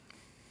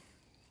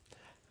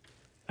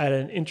had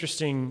an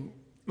interesting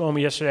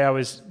moment yesterday. I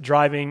was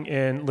driving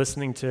and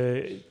listening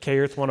to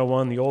K-Earth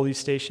 101, the oldies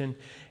station,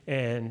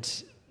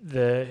 and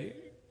the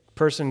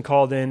person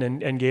called in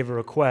and gave a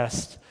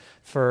request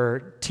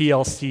for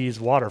TLC's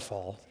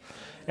Waterfall.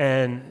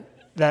 And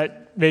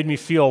that made me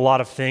feel a lot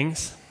of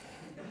things.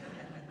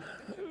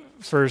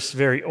 First,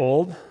 very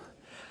old.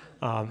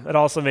 It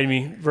also made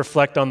me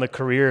reflect on the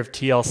career of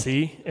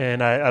TLC,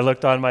 and I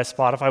looked on my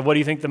Spotify. What do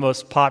you think the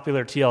most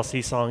popular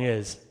TLC song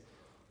is?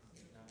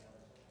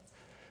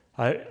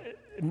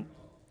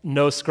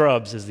 No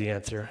Scrubs is the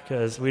answer,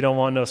 because we don't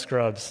want no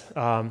scrubs.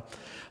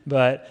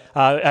 But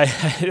I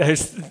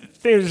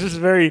think it was just a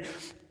very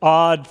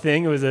odd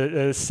thing. It was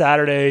a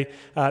Saturday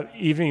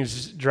evening. I was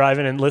just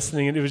driving and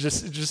listening, and it was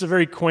just a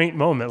very quaint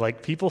moment.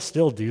 Like, people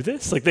still do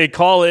this? Like, they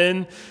call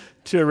in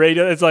to a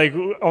radio. It's like,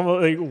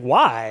 almost like,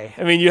 why?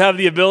 I mean, you have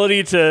the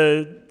ability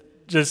to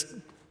just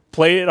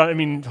play it. I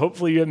mean,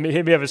 hopefully you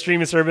maybe have a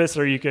streaming service,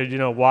 or you could,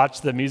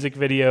 watch the music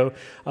video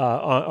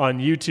on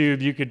YouTube.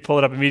 You could pull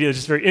it up immediately. It's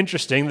just very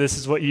interesting. This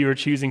is what you were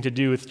choosing to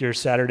do with your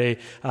Saturday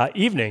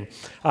evening.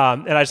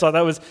 And I just thought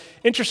that was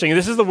interesting.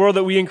 This is the world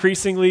that we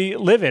increasingly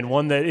live in,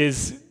 one that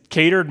is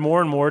catered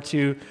more and more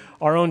to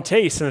our own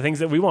tastes and the things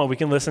that we want. We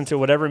can listen to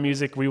whatever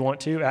music we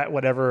want to at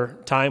whatever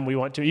time we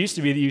want to. It used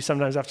to be that you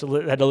sometimes had to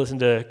listen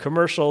to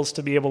commercials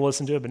to be able to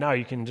listen to it, but now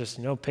you can just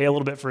pay a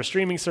little bit for a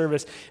streaming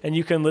service, and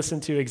you can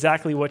listen to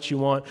exactly what you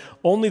want.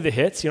 Only the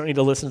hits. You don't need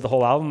to listen to the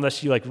whole album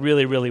unless you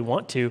really, really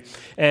want to.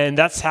 And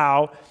that's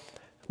how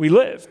we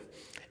live.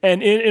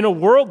 And in a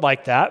world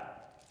like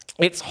that,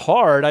 it's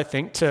hard, I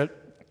think, to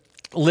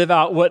live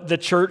out what the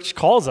church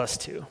calls us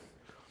to,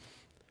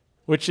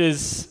 which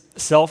is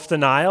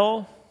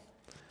self-denial,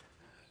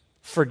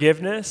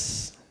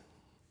 forgiveness,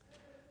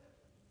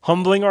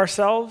 humbling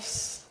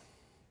ourselves,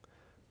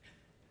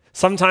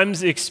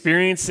 sometimes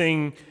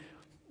experiencing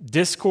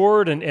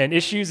discord and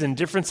issues and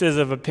differences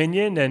of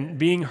opinion and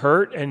being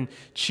hurt and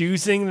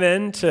choosing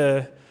then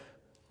to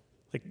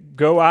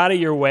go out of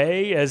your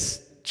way.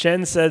 As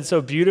Chen said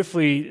so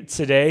beautifully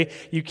today,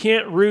 you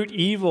can't root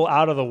evil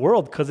out of the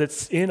world because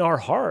it's in our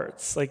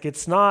hearts.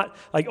 It's not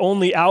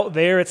only out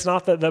there. It's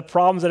not the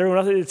problems that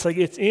everyone else,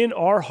 it's in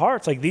our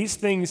hearts. These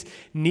things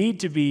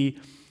need to be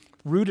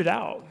rooted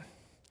out.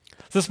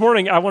 So this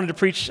morning, I wanted to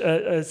preach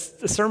a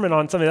sermon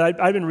on something that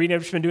I've been reading.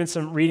 I've just been doing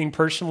some reading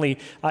personally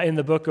in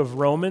the book of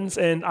Romans.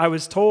 And I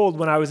was told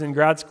when I was in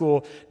grad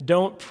school,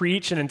 don't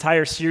preach an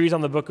entire series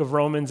on the book of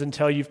Romans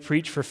until you've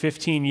preached for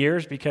 15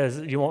 years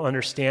because you won't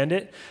understand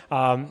it.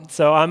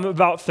 So I'm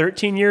about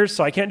 13 years,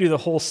 so I can't do the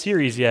whole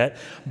series yet.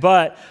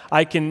 But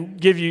I can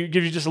give you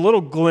just a little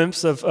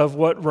glimpse of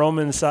what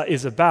Romans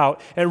is about.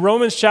 And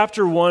Romans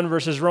chapter 1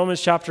 versus Romans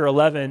chapter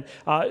 11,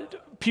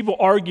 people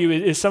argue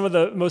is some of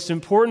the most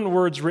important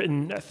words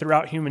written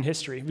throughout human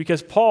history,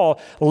 because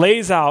Paul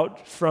lays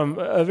out from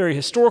a very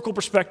historical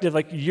perspective,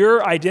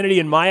 your identity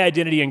and my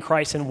identity in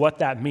Christ and what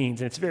that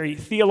means. And it's very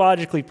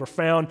theologically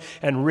profound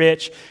and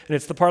rich, and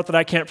it's the part that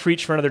I can't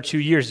preach for another 2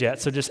 years yet.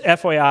 So just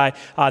FYI,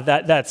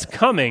 that's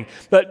coming.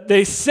 But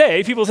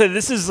people say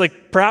this is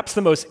perhaps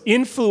the most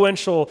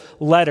influential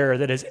letter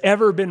that has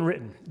ever been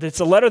written.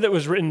 It's a letter that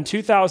was written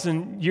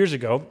 2,000 years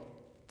ago,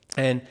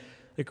 and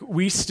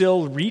we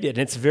still read it, and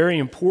it's very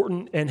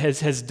important and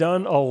has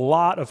done a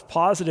lot of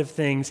positive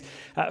things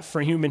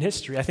for human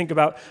history. I think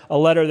about a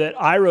letter that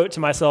I wrote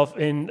to myself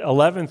in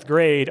 11th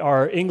grade.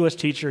 Our English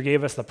teacher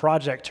gave us the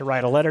project to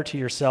write a letter to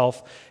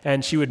yourself,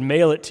 and she would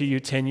mail it to you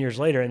 10 years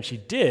later, and she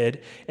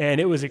did,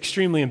 and it was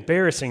extremely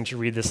embarrassing to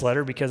read this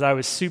letter because I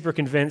was super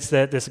convinced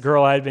that this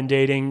girl I had been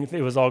dating,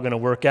 it was all going to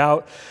work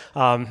out.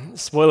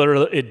 Spoiler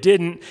alert, it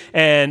didn't,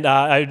 and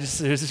it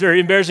was very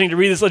embarrassing to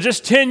read this letter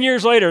just 10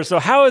 years later. So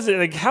how is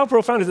it, how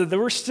profound is it that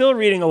we're still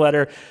reading a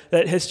letter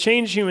that has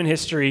changed human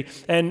history?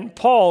 And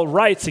Paul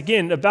writes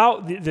again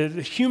about the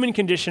human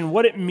condition,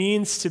 what it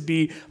means to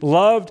be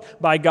loved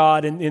by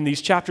God in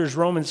these chapters,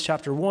 Romans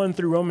chapter 1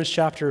 through Romans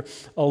chapter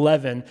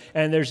 11.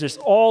 And there's just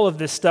all of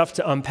this stuff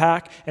to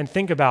unpack and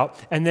think about.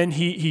 And then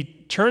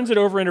he turns it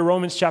over into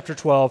Romans chapter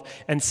 12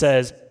 and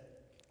says,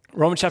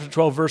 Romans chapter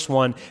 12, verse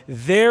 1,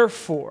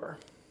 therefore.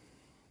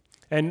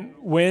 And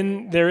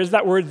when there is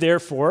that word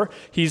therefore,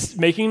 he's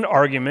making an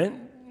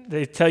argument.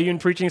 They tell you in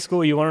preaching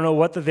school, you want to know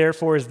what the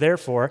therefore is there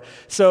for.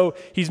 So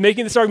he's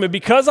making this argument,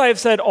 because I have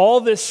said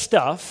all this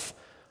stuff,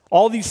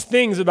 all these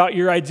things about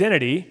your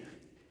identity,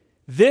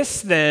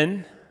 this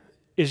then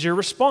is your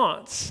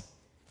response.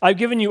 I've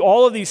given you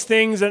all of these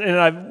things, and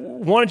I've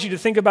wanted you to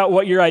think about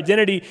what your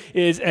identity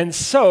is, and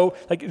so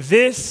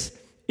this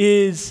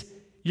is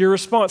your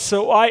response.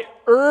 So I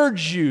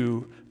urge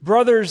you,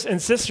 brothers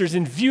and sisters,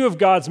 in view of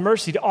God's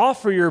mercy, to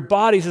offer your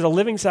bodies as a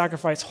living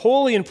sacrifice,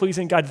 holy and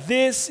pleasing God.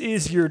 This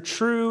is your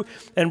true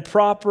and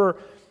proper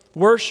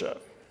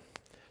worship.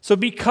 So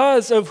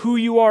because of who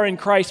you are in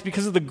Christ,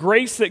 because of the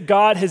grace that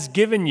God has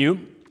given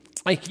you,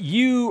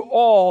 you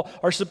all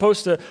are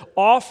supposed to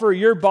offer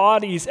your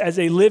bodies as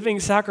a living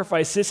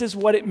sacrifice. This is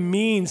what it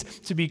means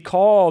to be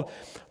called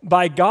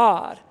by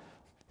God.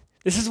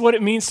 This is what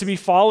it means to be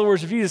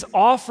followers of Jesus.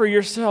 Offer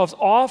yourselves,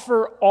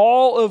 offer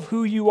all of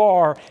who you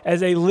are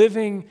as a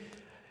living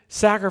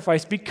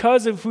sacrifice.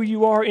 Because of who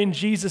you are in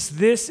Jesus,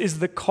 this is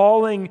the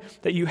calling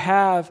that you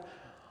have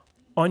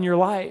on your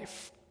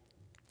life.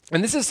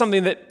 And this is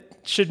something that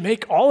should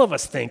make all of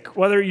us think,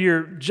 whether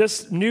you're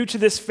just new to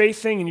this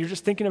faith thing and you're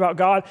just thinking about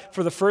God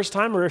for the first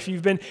time, or if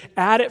you've been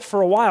at it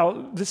for a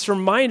while. This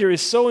reminder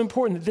is so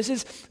important that this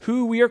is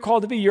who we are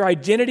called to be. Your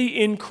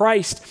identity in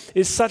Christ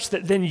is such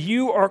that then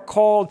you are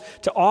called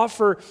to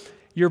offer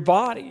your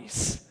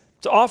bodies,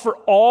 to offer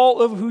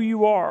all of who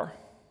you are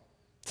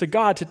to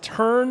God, to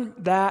turn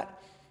that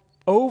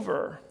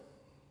over.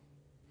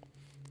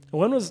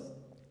 When was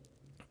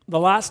the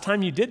last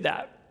time you did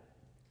that?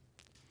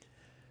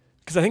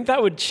 Because I think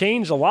that would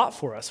change a lot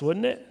for us,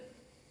 wouldn't it?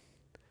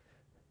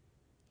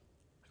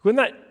 Wouldn't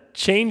that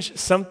change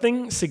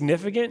something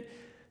significant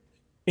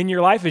in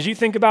your life as you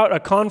think about a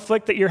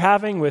conflict that you're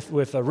having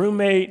with a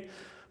roommate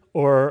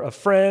or a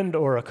friend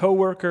or a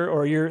coworker,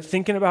 or you're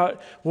thinking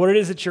about what it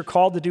is that you're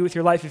called to do with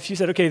your life? If you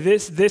said, okay,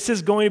 this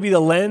is going to be the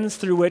lens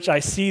through which I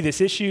see this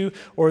issue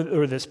or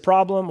this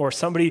problem or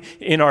somebody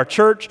in our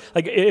church,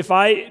 like if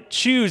I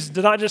choose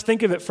to not just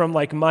think of it from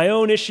like my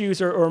own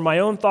issues or my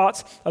own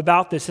thoughts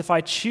about this, if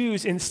I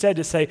choose instead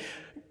to say,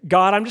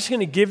 God, I'm just going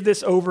to give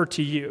this over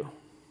to you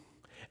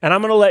and I'm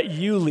going to let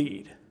you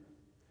lead,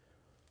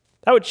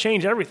 that would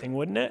change everything,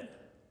 wouldn't it?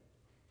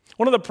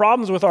 One of the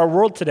problems with our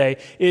world today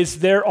is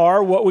there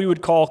are what we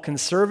would call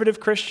conservative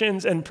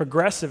Christians and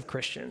progressive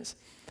Christians.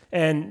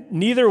 And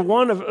neither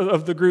one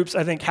of the groups,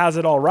 I think, has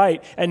it all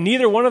right. And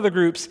neither one of the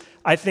groups,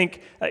 I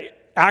think,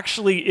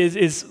 actually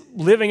is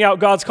living out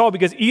God's call,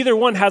 because either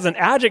one has an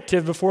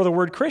adjective before the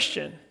word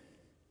Christian.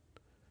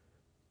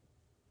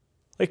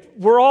 Like,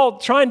 we're all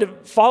trying to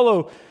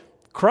follow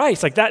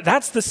Christ. Like,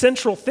 that's the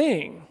central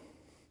thing.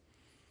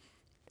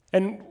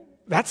 And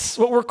that's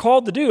what we're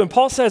called to do. And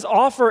Paul says,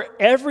 offer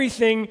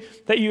everything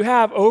that you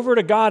have over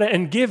to God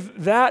and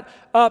give that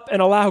up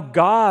and allow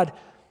God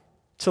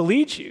to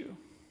lead you.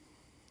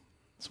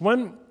 So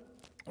when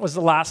was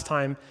the last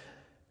time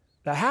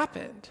that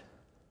happened?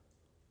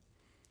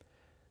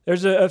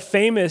 There's a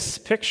famous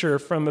picture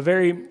from a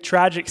very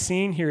tragic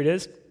scene. Here it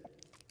is,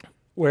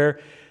 where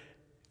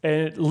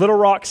at Little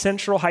Rock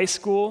Central High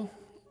School,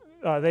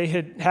 they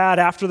had,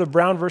 after the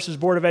Brown versus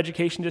Board of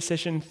Education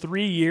decision,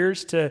 3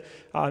 years to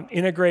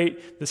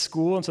integrate the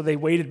school. And so they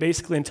waited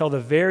basically until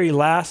the very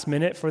last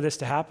minute for this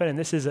to happen. And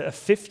this is a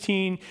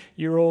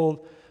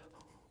 15-year-old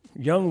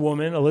young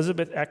woman,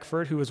 Elizabeth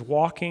Eckford, who was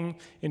walking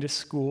into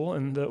school.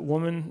 And the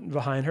woman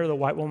behind her, the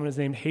white woman, is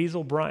named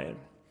Hazel Bryan.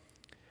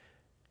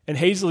 And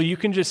Hazel, you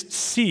can just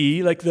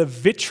see like the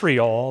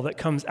vitriol that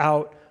comes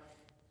out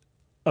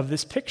of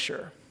this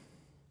picture.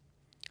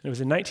 It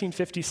was in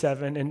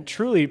 1957, and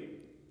truly,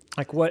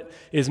 like, what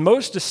is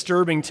most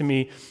disturbing to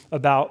me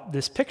about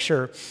this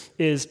picture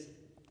is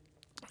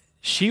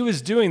she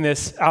was doing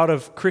this out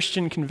of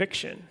Christian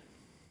conviction.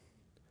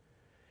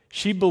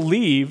 She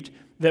believed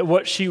that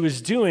what she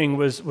was doing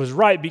was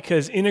right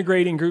because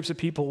integrating groups of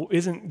people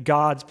isn't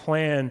God's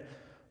plan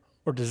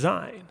or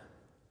design.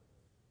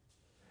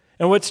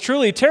 And what's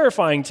truly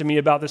terrifying to me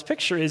about this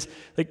picture is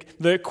like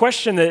the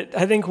question that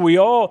I think we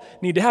all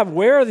need to have: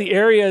 where are the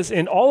areas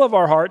in all of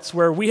our hearts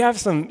where we have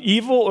some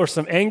evil or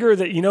some anger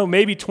that,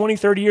 maybe 20,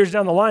 30 years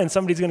down the line,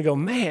 somebody's going to go,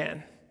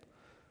 man,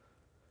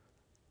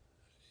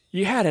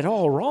 you had it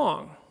all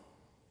wrong.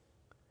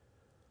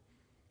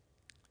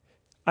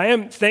 I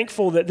am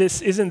thankful that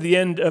this isn't the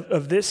end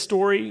of this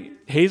story.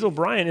 Hazel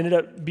Bryan ended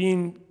up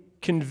being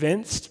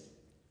convinced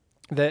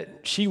that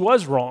she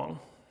was wrong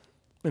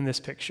in this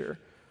picture.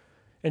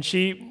 And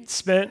she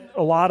spent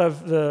a lot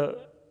of the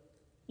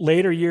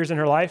later years in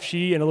her life,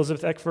 she and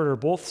Elizabeth Eckford are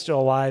both still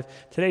alive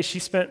today. She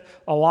spent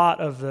a lot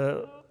of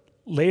the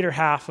later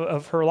half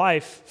of her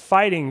life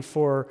fighting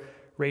for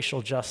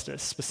racial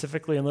justice,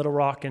 specifically in Little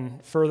Rock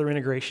and further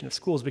integration of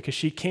schools, because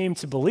she came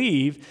to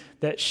believe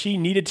that she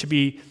needed to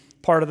be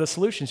part of the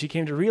solution. She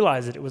came to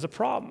realize that it was a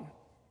problem.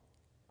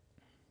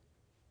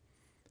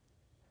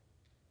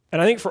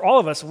 And I think for all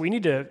of us, we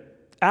need to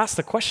ask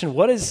the question,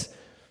 what is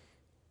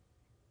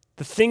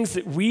the things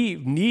that we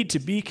need to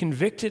be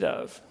convicted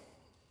of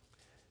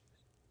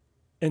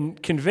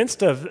and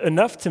convinced of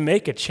enough to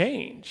make a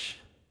change?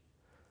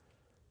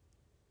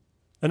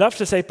 Enough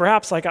to say,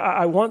 perhaps, like,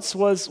 I once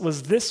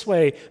was this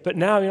way, but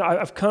now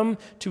I've come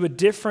to a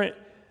different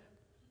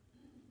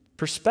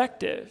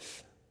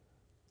perspective.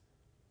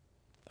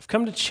 I've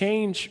come to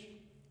change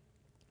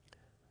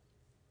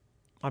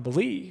my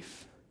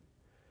belief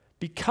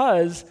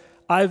because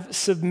I've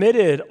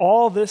submitted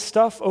all this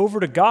stuff over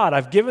to God.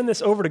 I've given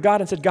this over to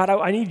God and said, God,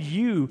 I need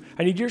you.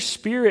 I need your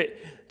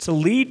Spirit to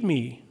lead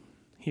me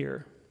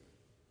here.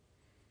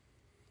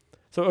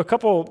 So a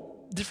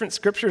couple different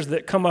scriptures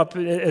that come up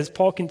as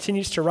Paul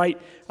continues to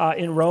write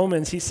in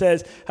Romans. He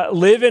says,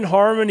 live in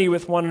harmony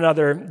with one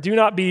another. Do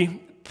not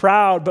be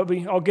proud, but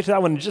I'll get to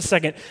that one in just a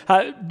second.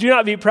 Do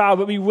not be proud,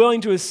 but be willing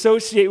to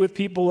associate with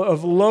people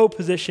of low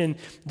position.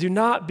 Do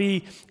not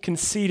be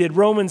conceited.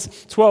 Romans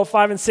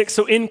 12:5-6.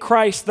 So in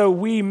Christ, though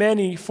we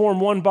many form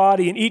one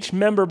body, and each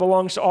member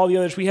belongs to all the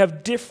others, we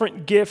have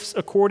different gifts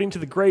according to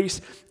the grace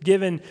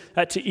given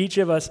to each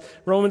of us.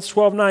 Romans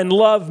 12:9.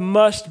 Love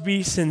must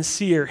be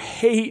sincere.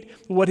 Hate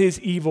what is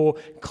evil.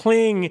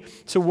 Cling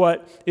to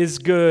what is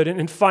good.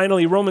 And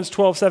finally, Romans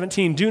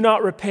 12:17. Do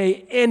not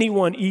repay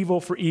anyone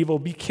evil for evil.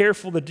 Be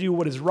careful to do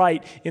what is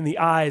right in the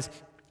eyes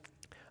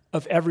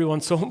of everyone.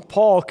 So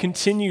Paul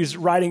continues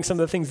writing some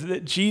of the things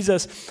that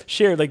Jesus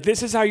shared. Like,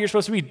 this is how you're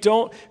supposed to be.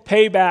 Don't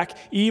pay back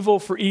evil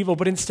for evil,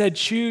 but instead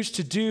choose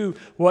to do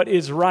what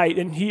is right.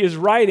 And he is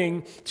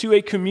writing to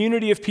a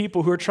community of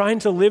people who are trying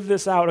to live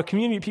this out, a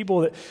community of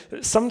people that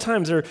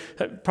sometimes are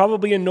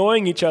probably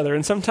annoying each other,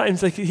 and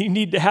sometimes you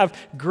need to have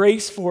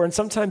grace for, and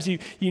sometimes you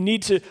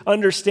need to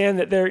understand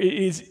that there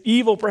is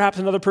evil, perhaps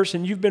another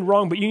person, you've been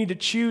wrong, but you need to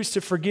choose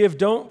to forgive.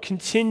 Don't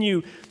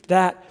continue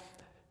that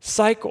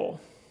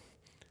cycle.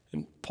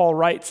 And Paul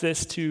writes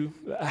this to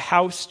a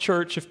house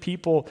church of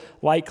people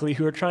likely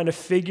who are trying to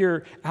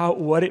figure out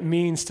what it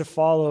means to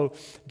follow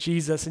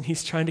Jesus. And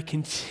he's trying to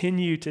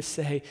continue to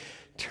say,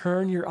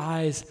 turn your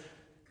eyes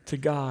to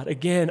God.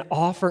 Again,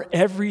 offer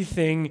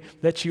everything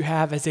that you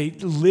have as a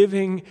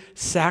living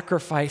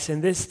sacrifice.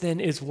 And this then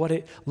is what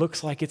it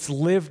looks like. It's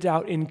lived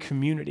out in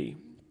community.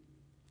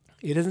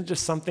 It isn't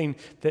just something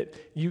that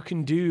you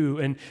can do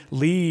and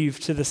leave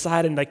to the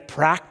side and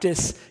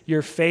practice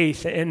your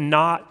faith and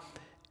not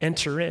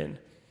enter in.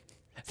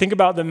 Think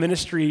about the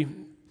ministry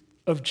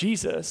of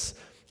Jesus.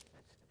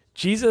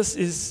 Jesus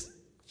is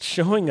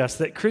showing us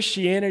that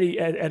Christianity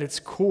at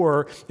its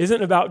core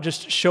isn't about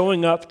just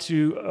showing up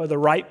to the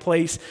right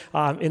place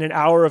in an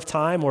hour of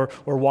time or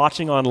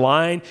watching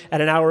online at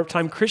an hour of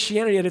time.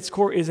 Christianity at its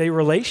core is a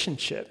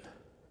relationship.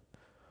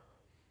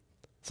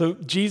 So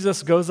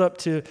Jesus goes up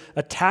to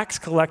a tax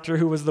collector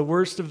who was the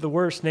worst of the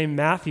worst named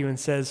Matthew and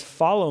says,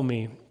 "Follow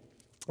me."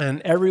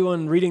 And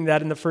everyone reading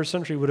that in the first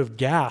century would have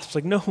gasped.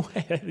 Like, no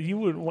way, you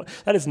wouldn't want,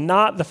 that is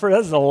not the first, that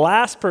is the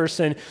last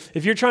person.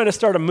 If you're trying to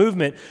start a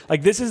movement,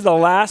 this is the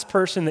last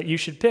person that you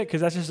should pick,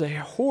 because that's just a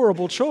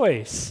horrible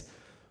choice.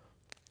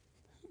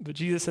 But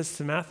Jesus says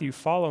to Matthew,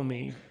 "Follow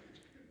me."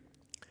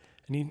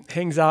 And he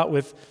hangs out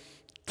with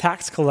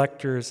tax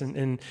collectors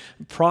and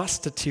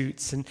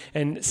prostitutes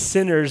and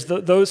sinners,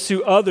 those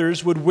who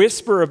others would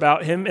whisper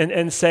about him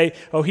and say,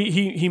 oh,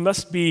 he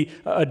must be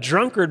a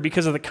drunkard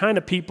because of the kind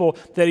of people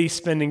that he's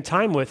spending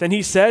time with. And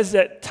he says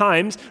at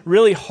times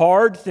really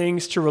hard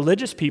things to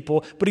religious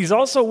people, but he's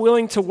also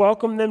willing to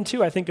welcome them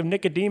too. I think of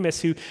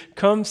Nicodemus, who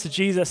comes to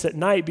Jesus at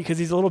night because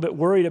he's a little bit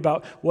worried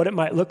about what it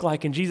might look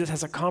like, and Jesus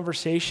has a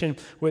conversation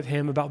with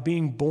him about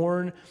being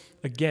born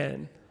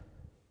again.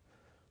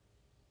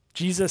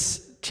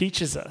 Jesus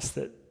teaches us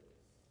that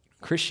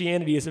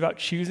Christianity is about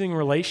choosing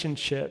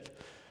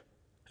relationship.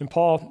 And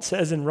Paul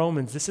says in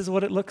Romans, this is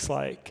what it looks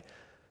like.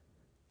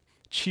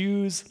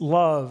 Choose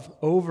love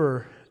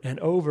over and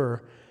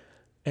over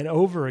and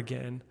over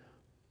again.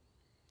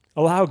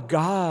 Allow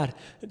God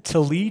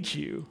to lead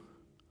you.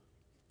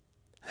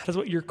 That is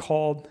what you're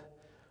called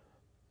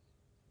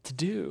to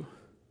do.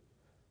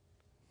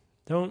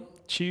 Don't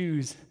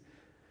choose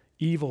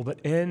evil,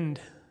 but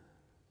end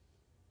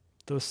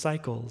those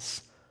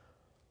cycles.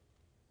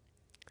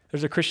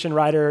 There's a Christian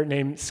writer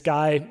named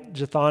Skye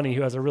Jethani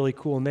who has a really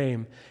cool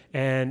name.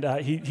 And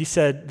he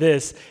said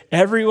this: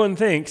 everyone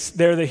thinks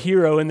they're the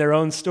hero in their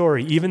own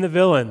story, even the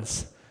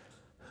villains.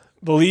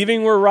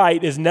 Believing we're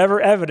right is never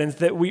evidence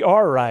that we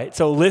are right.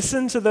 So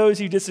listen to those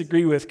you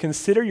disagree with,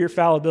 consider your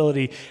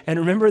fallibility, and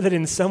remember that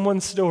in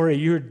someone's story,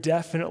 you're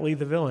definitely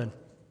the villain.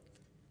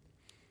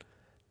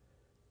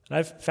 And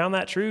I've found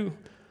that true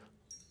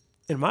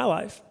in my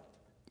life.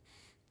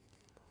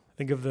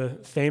 Think of the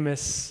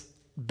famous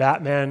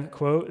Batman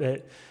quote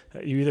that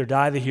you either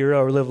die the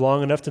hero or live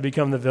long enough to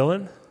become the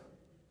villain.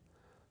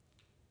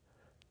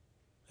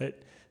 That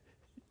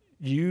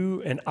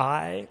you and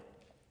I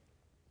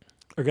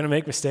are going to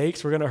make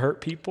mistakes. We're going to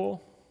hurt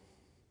people.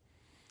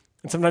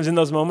 And sometimes in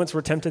those moments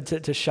we're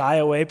tempted to shy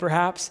away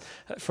perhaps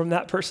from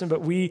that person,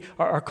 but we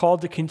are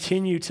called to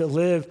continue to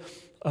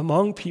live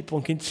among people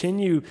and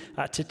continue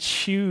to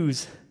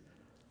choose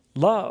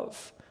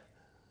love,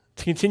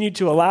 to continue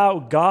to allow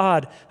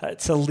God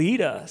to lead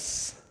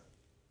us.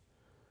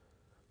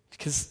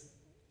 Because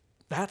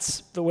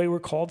that's the way we're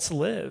called to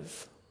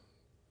live.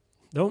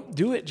 Don't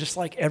do it just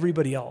like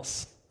everybody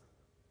else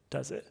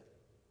does it.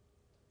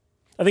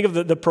 I think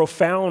of the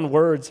profound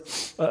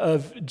words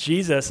of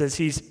Jesus as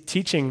he's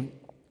teaching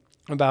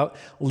about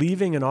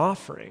leaving an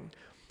offering.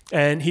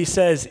 And he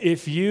says,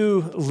 if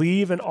you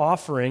leave an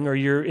offering, or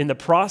you're in the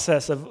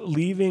process of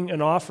leaving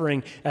an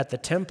offering at the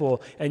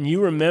temple, and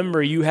you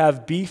remember you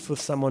have beef with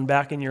someone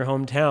back in your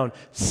hometown,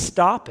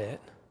 stop it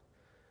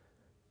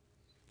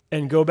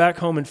and go back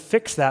home and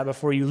fix that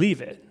before you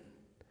leave it.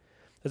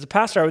 As a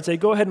pastor, I would say,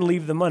 go ahead and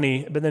leave the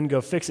money, but then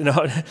go fix it.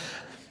 No.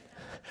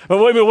 But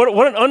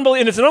what an unbelievable,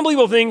 and it's an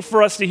unbelievable thing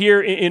for us to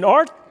hear in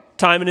our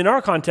time and in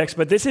our context,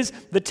 but this is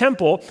the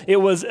temple. It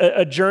was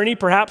a journey.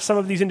 Perhaps some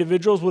of these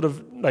individuals would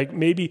have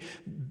maybe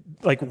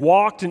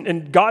walked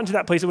and gotten to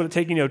that place. It would have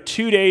taken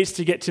 2 days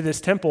to get to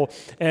this temple,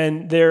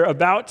 and they're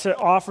about to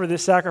offer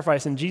this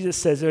sacrifice. And Jesus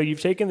says,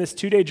 you've taken this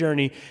 2-day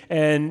journey,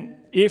 and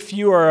if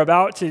you are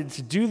about to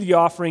do the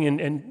offering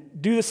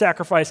and do the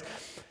sacrifice,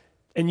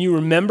 and you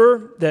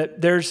remember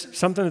that there's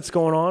something that's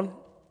going on,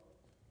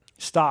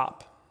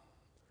 stop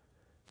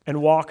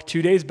and walk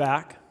 2 days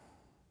back,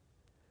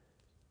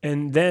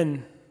 and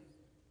then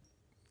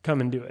come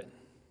and do it.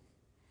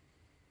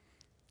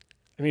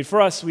 I mean,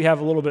 for us, we have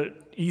a little bit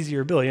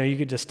easier ability. You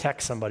could just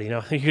text somebody,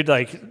 you could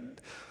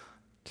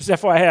just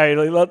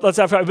FYI, let's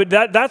FYI.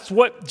 But that's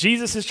what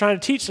Jesus is trying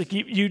to teach.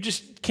 You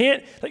just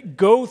can't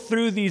go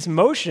through these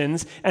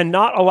motions and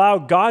not allow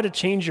God to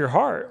change your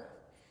heart.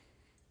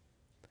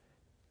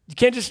 You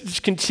can't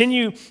just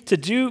continue to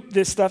do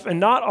this stuff and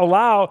not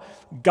allow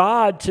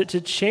God to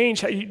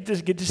change. It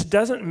just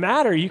doesn't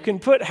matter. You can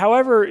put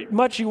however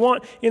much you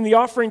want in the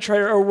offering tray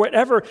or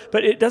whatever,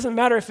 but it doesn't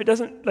matter if it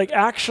doesn't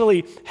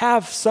actually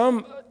have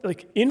some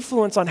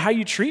influence on how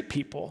you treat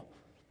people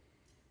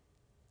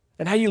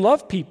and how you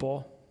love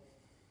people.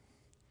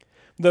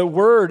 The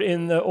word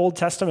in the Old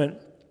Testament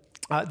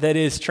that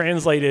is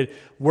translated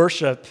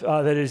worship,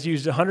 that is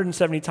used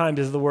 170 times,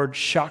 is the word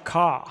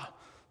shakah.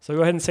 So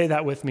go ahead and say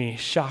that with me,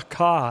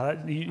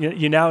 shakah.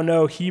 You now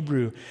know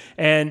Hebrew.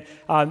 And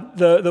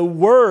the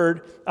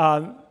word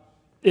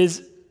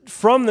is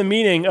from the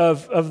meaning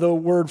of the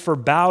word for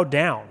bow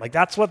down.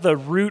 That's what the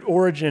root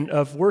origin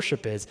of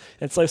worship is.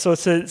 It's so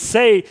to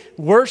say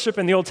worship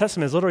in the Old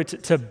Testament is literally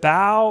to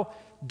bow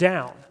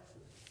down.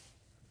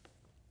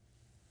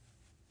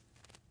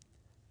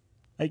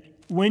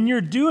 When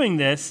you're doing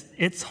this,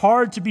 it's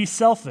hard to be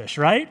selfish,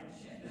 right?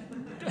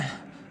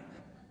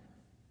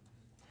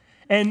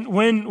 And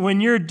when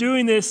you're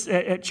doing this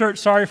at church,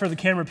 sorry for the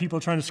camera people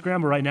trying to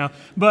scramble right now,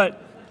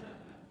 but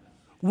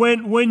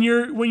when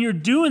you're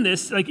doing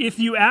this, if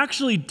you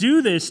actually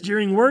do this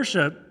during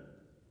worship,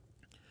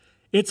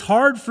 it's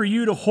hard for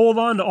you to hold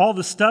on to all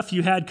the stuff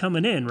you had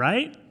coming in,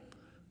 right?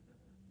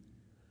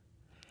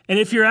 And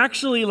if you're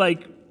actually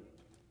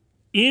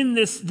in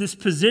this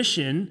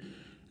position,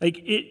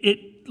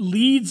 it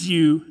leads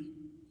you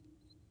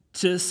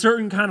to a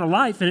certain kind of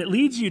life, and it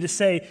leads you to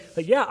say,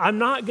 I'm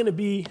not going to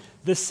be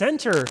the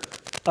center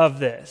of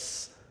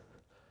this.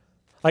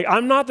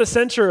 I'm not the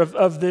center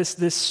of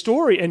this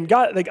story. And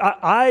God,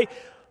 I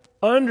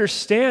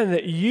understand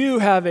that you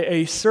have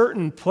a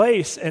certain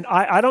place, and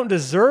I don't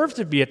deserve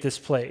to be at this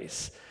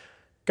place.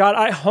 God,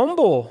 I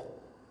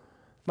humble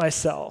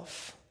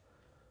myself.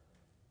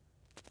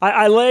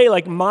 I lay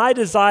my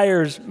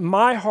desires,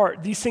 my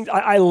heart, these things,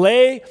 I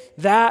lay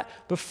that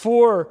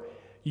before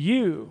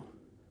you.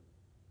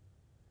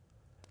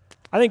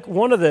 I think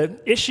one of the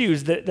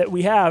issues that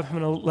we have, I'm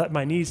going to let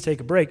my knees take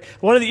a break.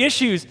 One of the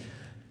issues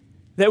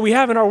that we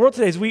have in our world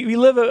today is we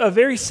live a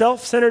very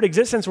self-centered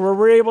existence where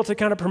we're able to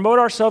kind of promote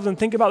ourselves and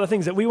think about the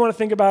things that we want to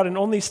think about and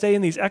only stay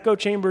in these echo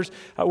chambers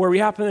where we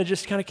happen to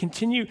just kind of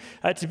continue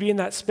to be in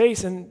that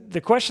space. And the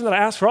question that I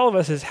ask for all of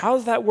us is,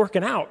 how's that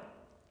working out?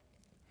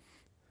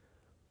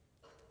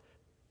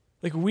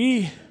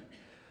 We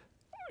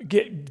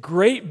get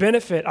great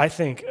benefit, I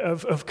think,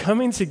 of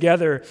coming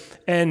together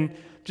and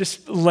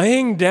just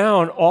laying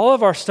down all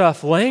of our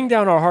stuff, laying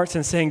down our hearts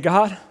and saying,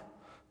 God,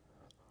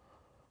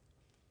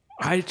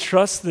 I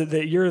trust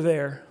that you're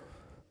there.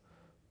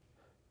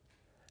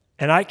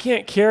 And I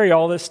can't carry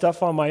all this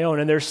stuff on my own.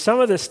 And there's some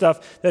of this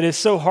stuff that is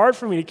so hard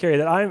for me to carry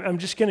that I'm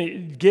just going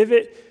to give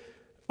it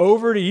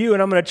over to you,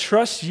 and I'm going to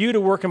trust you to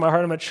work in my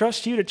heart. I'm going to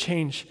trust you to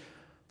change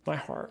my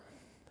heart.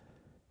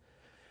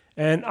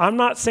 And I'm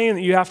not saying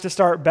that you have to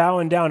start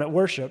bowing down at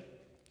worship,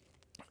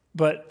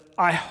 but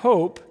I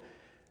hope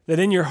that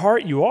in your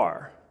heart you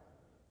are.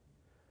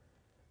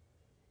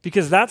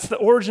 Because that's the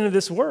origin of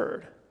this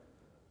word.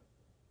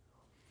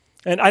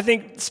 And I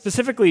think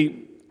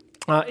specifically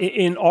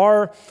in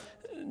our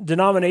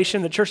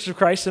denomination, the Church of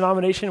Christ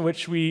denomination,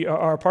 which we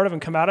are a part of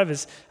and come out of,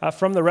 is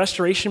from the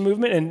Restoration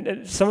Movement.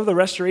 And some of the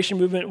Restoration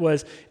Movement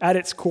was, at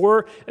its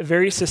core,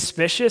 very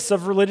suspicious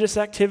of religious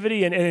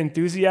activity and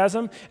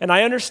enthusiasm. And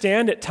I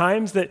understand at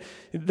times that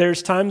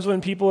there's times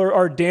when people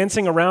are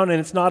dancing around and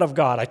it's not of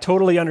God. I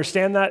totally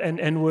understand that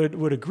and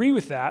would agree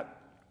with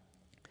that.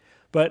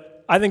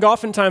 But I think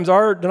oftentimes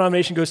our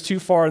denomination goes too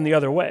far in the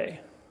other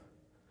way,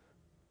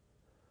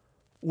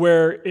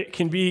 where it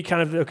can be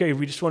kind of, okay,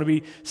 we just want to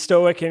be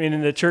stoic. I mean, in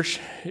the church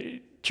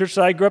that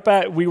I grew up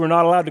at, we were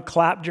not allowed to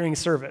clap during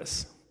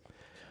service.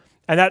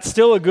 And that's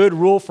still a good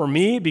rule for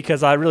me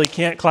because I really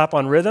can't clap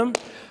on rhythm.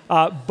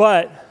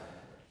 But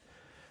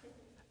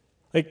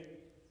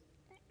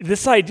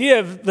this idea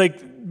of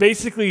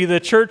basically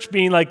the church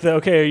being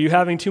okay, are you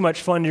having too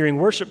much fun during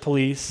worship,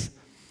 police?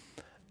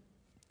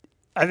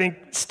 I think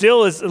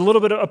still is a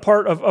little bit a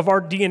part of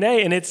our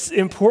DNA, and it's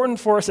important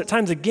for us at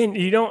times. Again,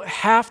 you don't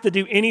have to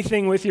do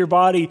anything with your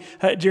body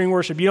during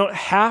worship. You don't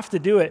have to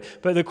do it.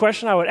 But the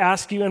question I would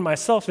ask you and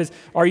myself is,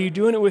 are you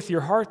doing it with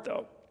your heart,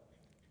 though?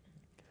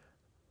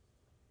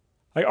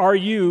 Like, are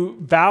you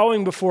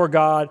bowing before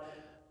God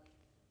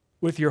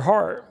with your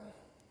heart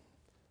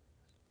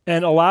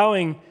and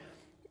allowing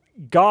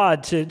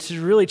God to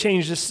really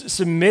change, just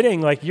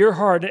submitting like your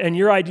heart and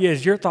your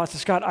ideas, your thoughts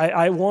to God?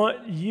 I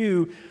want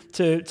you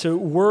to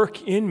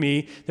work in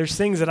me. There's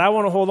things that I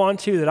want to hold on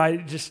to that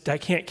I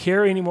can't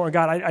carry anymore.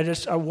 God,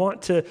 I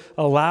want to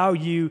allow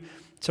you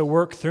to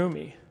work through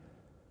me.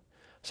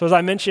 So as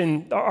I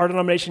mentioned, our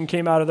denomination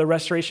came out of the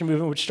Restoration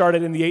movement, which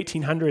started in the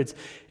 1800s,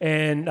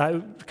 and I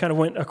kind of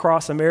went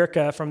across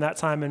America from that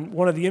time, and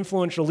one of the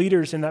influential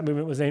leaders in that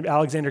movement was named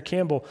Alexander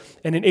Campbell.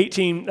 And in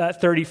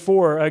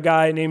 1834, a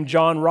guy named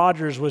John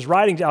Rogers was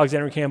writing to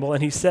Alexander Campbell,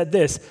 and he said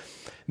this: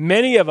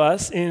 many of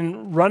us,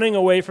 in running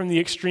away from the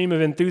extreme of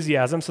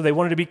enthusiasm, so they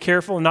wanted to be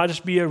careful and not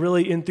just be a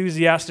really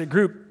enthusiastic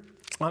group,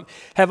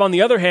 have, on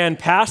the other hand,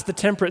 passed the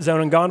temperate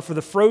zone and gone for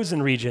the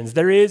frozen regions.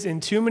 There is,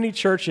 in too many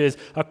churches,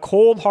 a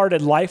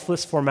cold-hearted,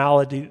 lifeless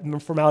formality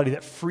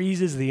that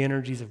freezes the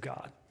energies of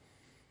God.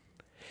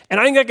 And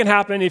I think that can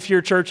happen if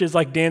your church is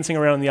like dancing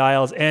around the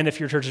aisles and if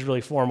your church is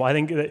really formal. I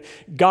think that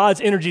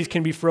God's energies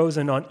can be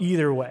frozen on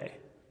either way.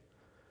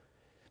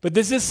 But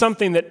this is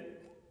something that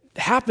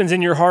happens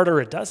in your heart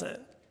or it doesn't.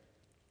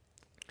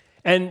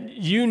 And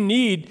you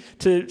need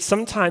to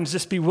sometimes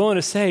just be willing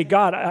to say,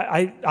 God,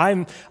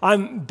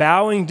 I'm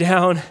bowing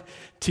down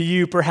to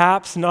you,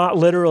 perhaps not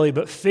literally,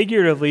 but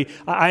figuratively.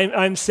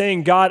 I'm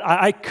saying, God,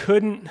 I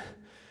couldn't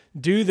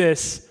do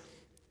this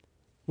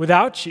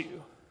without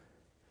you.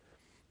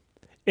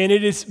 And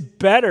it is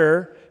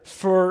better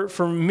for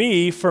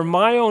me, for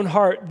my own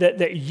heart,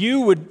 that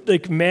you would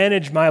like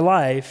manage my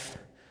life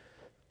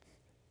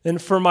than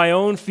for my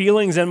own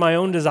feelings and my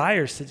own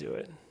desires to do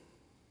it.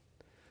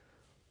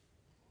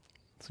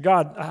 So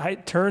God, I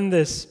turn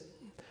this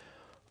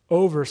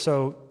over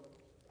so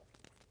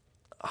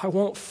I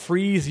won't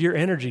freeze your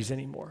energies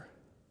anymore.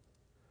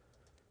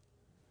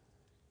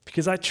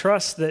 Because I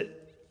trust that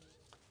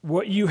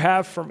what you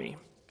have for me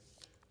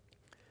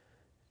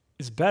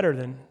is better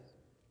than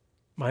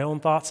my own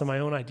thoughts and my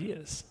own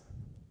ideas.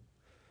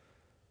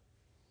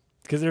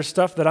 Because there's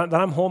stuff that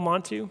I'm holding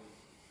on to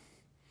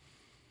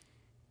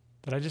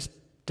that I just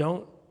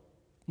don't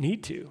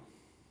need to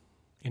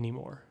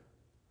anymore.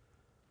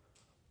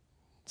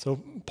 So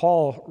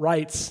Paul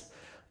writes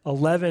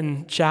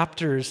 11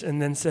 chapters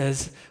and then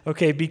says,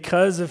 okay,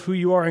 because of who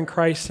you are in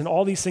Christ and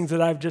all these things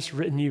that I've just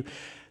written you,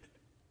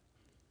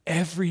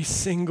 every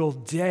single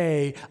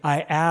day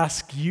I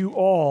ask you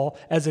all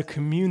as a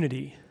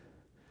community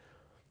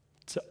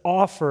to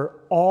offer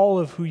all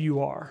of who you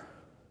are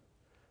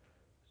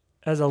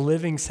as a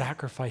living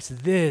sacrifice.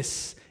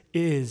 This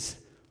is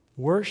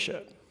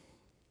worship.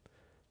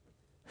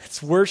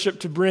 It's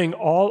worship to bring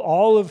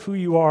all of who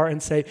you are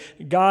and say,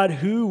 God,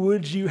 who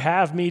would you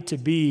have me to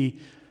be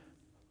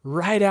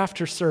right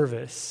after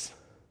service?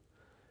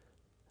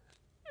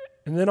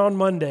 And then on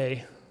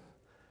Monday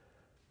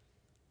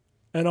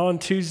and on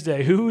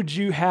Tuesday, who would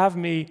you have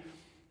me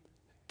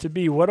to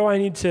be? What do I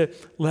need to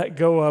let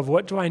go of?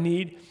 What do I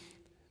need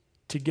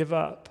to give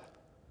up?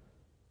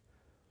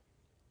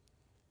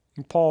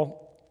 And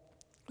Paul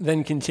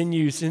then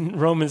continues in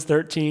Romans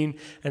 13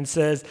 and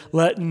says,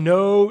 let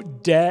no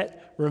debt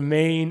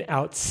remain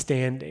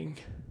outstanding,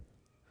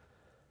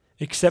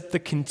 except the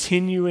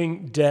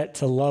continuing debt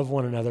to love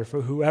one another.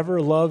 For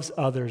whoever loves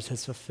others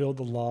has fulfilled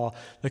the law.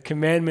 The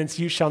commandments,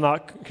 you shall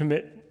not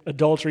commit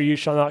adultery, you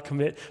shall not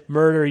commit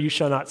murder, you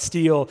shall not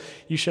steal,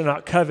 you shall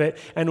not covet,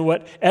 and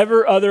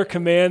whatever other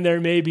command there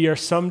may be are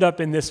summed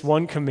up in this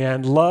one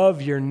command: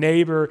 love your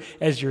neighbor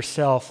as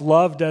yourself.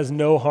 Love does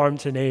no harm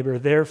to neighbor.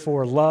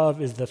 Therefore,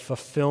 love is the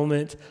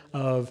fulfillment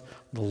of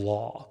the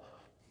law.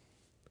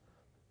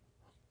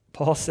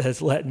 Paul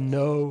says, let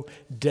no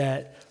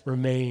debt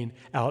remain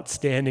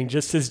outstanding,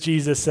 just as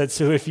Jesus said.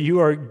 So if you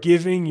are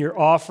giving your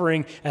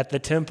offering at the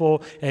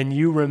temple and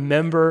you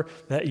remember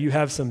that you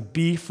have some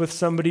beef with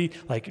somebody,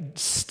 like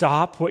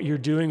stop what you're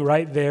doing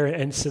right there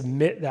and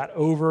submit that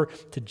over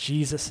to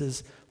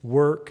Jesus'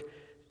 work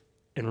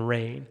and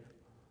reign.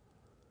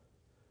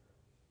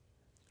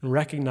 And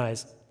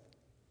recognize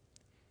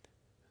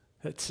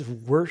that to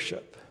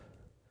worship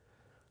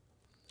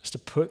is to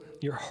put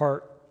your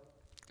heart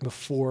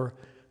before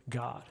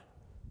God.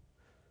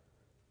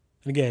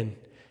 And again,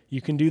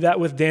 you can do that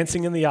with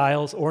dancing in the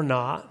aisles or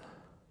not.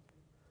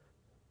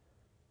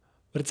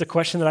 But it's a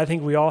question that I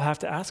think we all have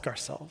to ask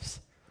ourselves.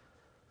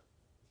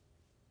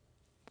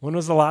 When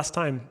was the last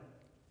time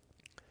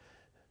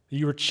that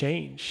you were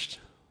changed?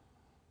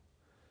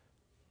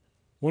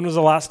 When was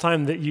the last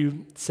time that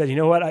you said, you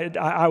know what,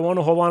 I want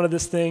to hold on to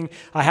this thing.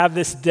 I have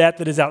this debt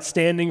that is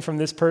outstanding from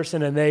this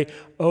person and they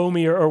owe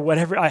me or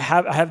whatever. I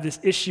have this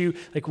issue.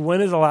 Like, when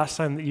is the last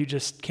time that you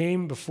just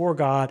came before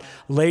God,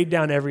 laid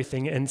down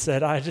everything and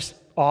said, I just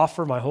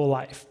offer my whole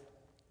life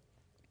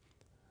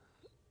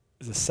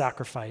as a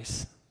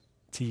sacrifice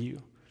to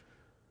you?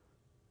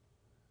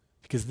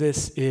 Because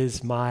this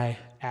is my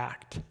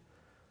act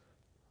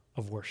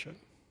of worship.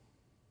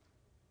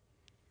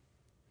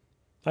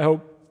 I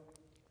hope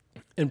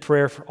in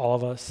prayer for all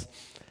of us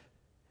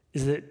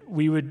is that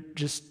we would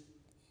just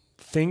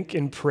think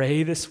and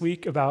pray this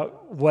week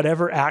about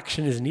whatever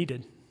action is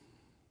needed.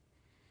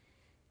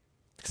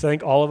 Because I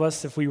think all of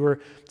us, if we were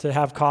to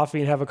have coffee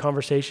and have a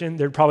conversation,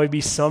 there'd probably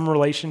be some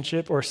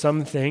relationship or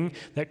something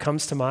that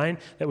comes to mind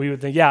that we would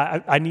think,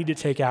 yeah, I need to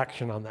take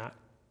action on that.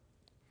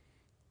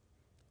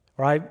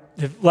 Or I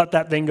have let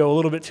that thing go a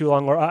little bit too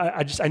long, or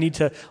I need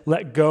to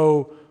let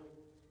go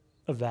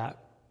of that.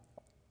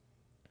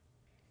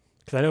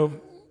 Because I know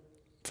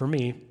for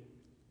me,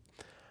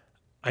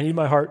 I need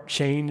my heart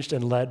changed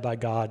and led by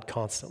God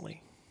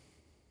constantly.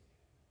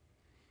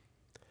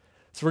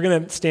 So we're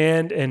going to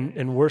stand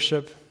and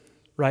worship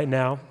right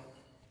now.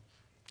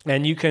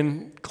 And you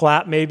can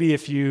clap maybe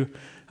if you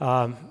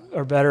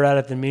are better at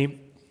it than me.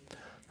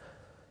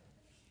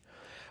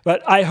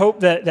 But I hope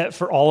that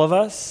for all of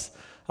us,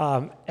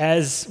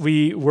 as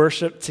we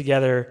worship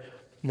together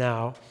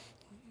now,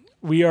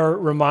 we are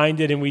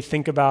reminded and we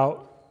think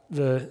about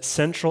the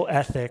central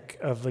ethic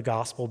of the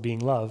gospel being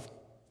love.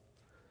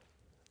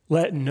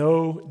 Let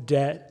no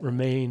debt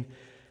remain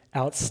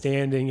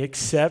outstanding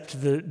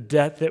except the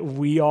debt that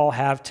we all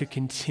have to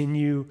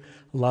continue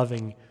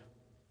loving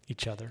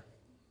each other.